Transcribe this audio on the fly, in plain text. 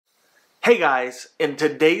Hey guys, in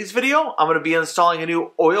today's video, I'm going to be installing a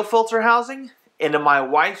new oil filter housing into my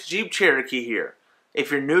wife's Jeep Cherokee here.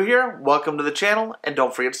 If you're new here, welcome to the channel and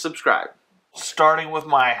don't forget to subscribe. Starting with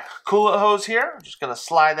my coolant hose here, I'm just going to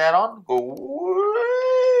slide that on.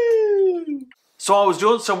 So I was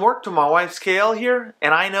doing some work to my wife's KL here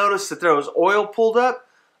and I noticed that there was oil pulled up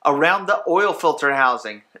around the oil filter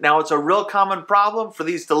housing. Now it's a real common problem for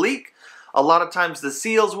these to leak. A lot of times the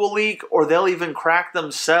seals will leak or they'll even crack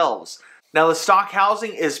themselves. Now the stock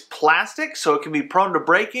housing is plastic, so it can be prone to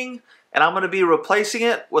breaking, and I'm going to be replacing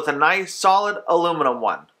it with a nice solid aluminum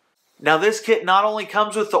one. Now this kit not only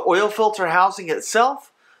comes with the oil filter housing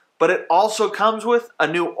itself, but it also comes with a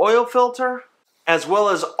new oil filter, as well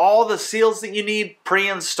as all the seals that you need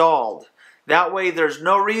pre-installed. That way there's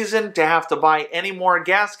no reason to have to buy any more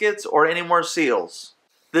gaskets or any more seals.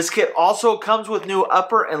 This kit also comes with new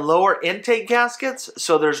upper and lower intake gaskets,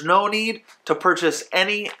 so there's no need to purchase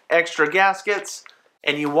any extra gaskets.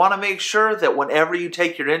 And you want to make sure that whenever you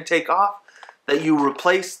take your intake off, that you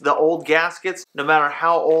replace the old gaskets no matter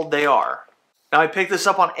how old they are. Now I picked this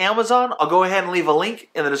up on Amazon. I'll go ahead and leave a link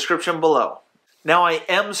in the description below. Now I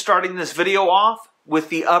am starting this video off with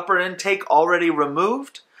the upper intake already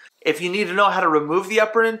removed. If you need to know how to remove the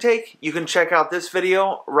upper intake, you can check out this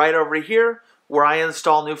video right over here, where I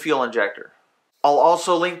install new fuel injector. I'll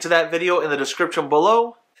also link to that video in the description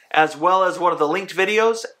below, as well as one of the linked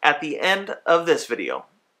videos at the end of this video.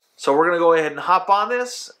 So we're going to go ahead and hop on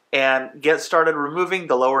this and get started removing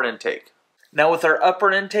the lower intake. Now with our upper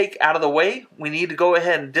intake out of the way, we need to go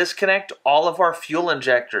ahead and disconnect all of our fuel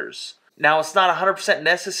injectors. Now it's not 100%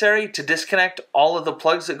 necessary to disconnect all of the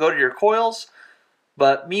plugs that go to your coils,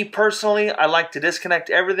 but me personally, I like to disconnect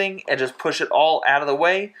everything and just push it all out of the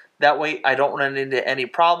way. That way I don't run into any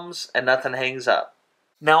problems and nothing hangs up.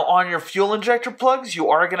 Now on your fuel injector plugs, you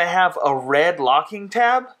are going to have a red locking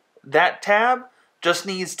tab. That tab just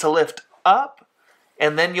needs to lift up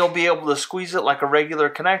and then you'll be able to squeeze it like a regular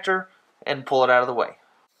connector and pull it out of the way.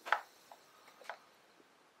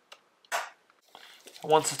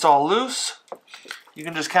 Once it's all loose, you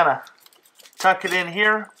can just kind of tuck it in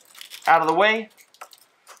here out of the way.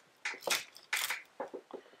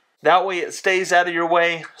 That way it stays out of your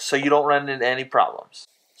way so you don't run into any problems.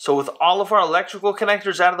 So with all of our electrical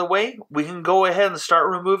connectors out of the way, we can go ahead and start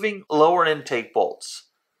removing lower intake bolts.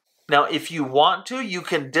 Now if you want to, you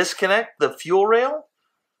can disconnect the fuel rail.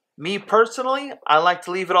 Me personally, I like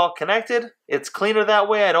to leave it all connected. It's cleaner that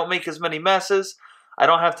way. I don't make as many messes. I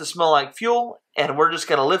don't have to smell like fuel, and we're just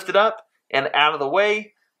going to lift it up and out of the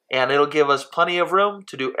way, and it'll give us plenty of room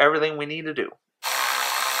to do everything we need to do.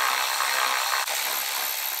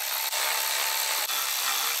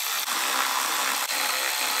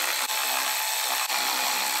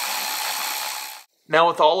 Now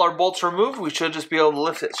with all our bolts removed, we should just be able to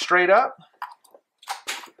lift it straight up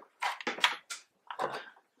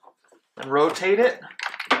and rotate it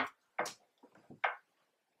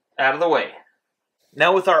out of the way.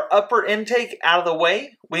 Now with our upper intake out of the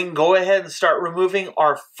way, we can go ahead and start removing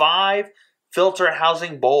our 5 filter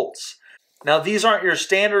housing bolts. Now these aren't your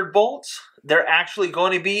standard bolts. They're actually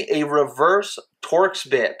going to be a reverse Torx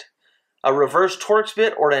bit. A reverse Torx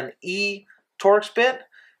bit or an E-Torx bit.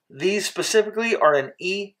 These specifically are an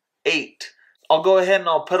E8. I'll go ahead and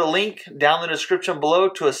I'll put a link down in the description below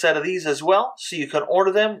to a set of these as well, so you can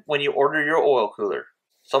order them when you order your oil cooler.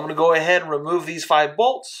 So I'm going to go ahead and remove these 5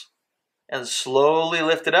 bolts and slowly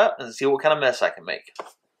lift it up and see what kind of mess I can make.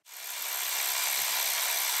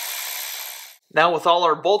 Now with all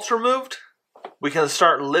our bolts removed, we can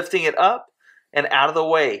start lifting it up and out of the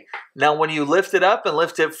way. Now when you lift it up and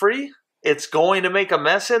lift it free, it's going to make a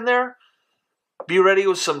mess in there. Be ready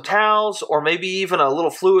with some towels or maybe even a little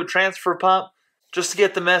fluid transfer pump just to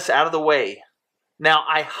get the mess out of the way. Now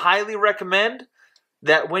I highly recommend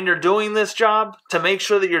that when you're doing this job to make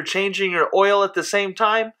sure that you're changing your oil at the same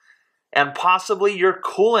time and possibly your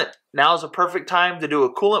coolant. Now is a perfect time to do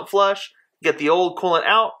a coolant flush, get the old coolant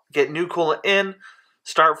out, get new coolant in,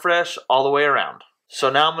 start fresh all the way around. So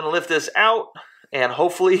now I'm going to lift this out and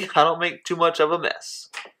hopefully I don't make too much of a mess.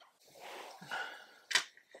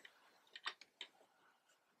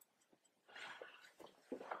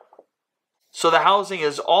 So the housing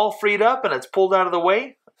is all freed up and it's pulled out of the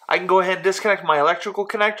way. I can go ahead and disconnect my electrical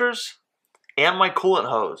connectors and my coolant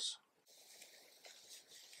hose.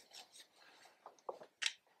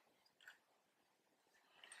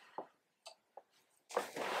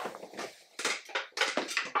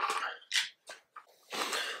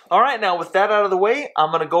 Alright, now with that out of the way,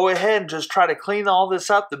 I'm going to go ahead and just try to clean all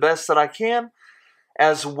this up the best that I can,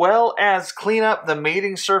 as well as clean up the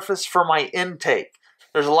mating surface for my intake.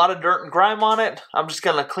 There's a lot of dirt and grime on it. I'm just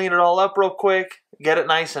going to clean it all up real quick, get it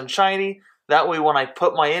nice and shiny. That way when I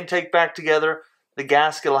put my intake back together, the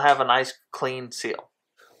gasket will have a nice clean seal.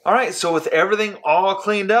 Alright, so with everything all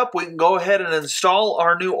cleaned up, we can go ahead and install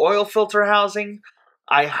our new oil filter housing.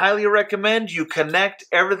 I highly recommend you connect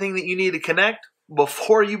everything that you need to connect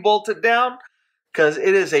before you bolt it down, because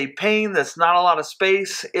it is a pain. That's not a lot of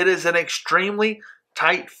space. It is an extremely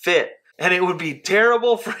tight fit. And it would be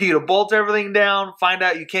terrible for you to bolt everything down, find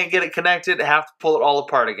out you can't get it connected, and have to pull it all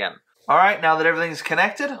apart again. Alright, now that everything's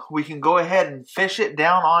connected, we can go ahead and fish it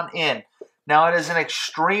down on in. Now it is an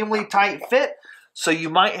extremely tight fit, so you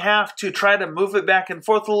might have to try to move it back and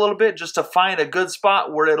forth a little bit just to find a good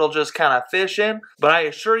spot where it'll just kind of fish in. But I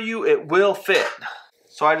assure you it will fit.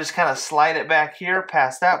 So I just kind of slide it back here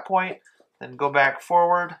past that point, then go back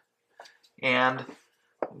forward, and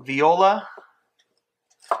viola,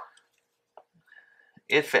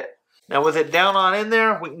 it fit. Now with it down on in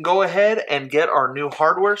there, we can go ahead and get our new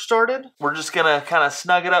hardware started. We're just going to kind of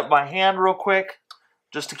snug it up by hand real quick,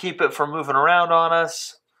 just to keep it from moving around on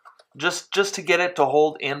us, just to get it to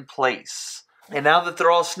hold in place. And now that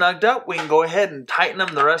they're all snugged up, we can go ahead and tighten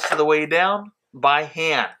them the rest of the way down by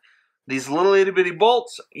hand. These little itty bitty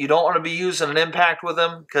bolts, you don't want to be using an impact with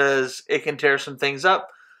them because it can tear some things up.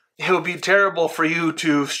 It would be terrible for you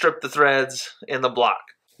to strip the threads in the block.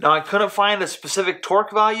 Now I couldn't find a specific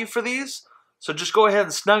torque value for these, so just go ahead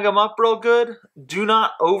and snug them up real good. Do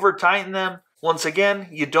not over tighten them. Once again,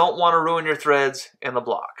 you don't want to ruin your threads in the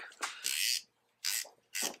block.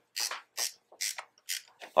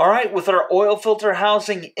 Alright, with our oil filter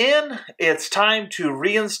housing in, it's time to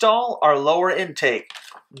reinstall our lower intake.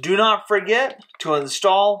 Do not forget to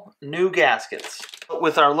install new gaskets.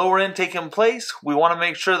 With our lower intake in place, we want to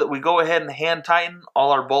make sure that we go ahead and hand tighten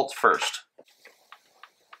all our bolts first.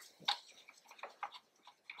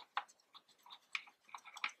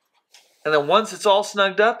 And then once it's all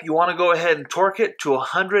snugged up, you want to go ahead and torque it to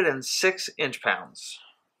 106 inch-pounds.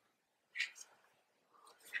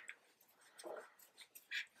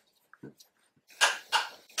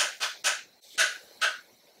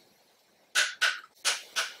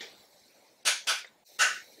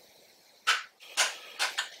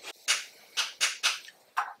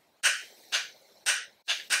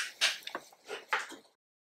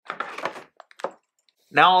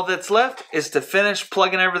 Now all that's left is to finish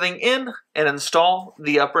plugging everything in and install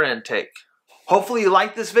the upper intake. Hopefully you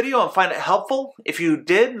liked this video and find it helpful. If you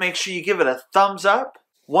did, make sure you give it a thumbs up.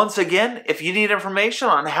 Once again, if you need information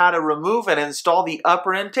on how to remove and install the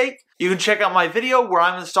upper intake, you can check out my video where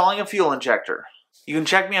I'm installing a fuel injector. You can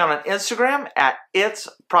check me out on Instagram at It's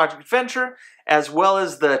Project Venture, as well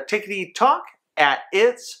as the Tickety Talk at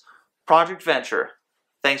It's Project Venture.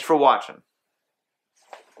 Thanks for watching.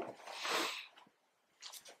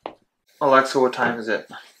 Alexa, what time is it?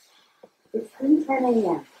 It's 3:10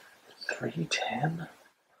 a.m. 3:10?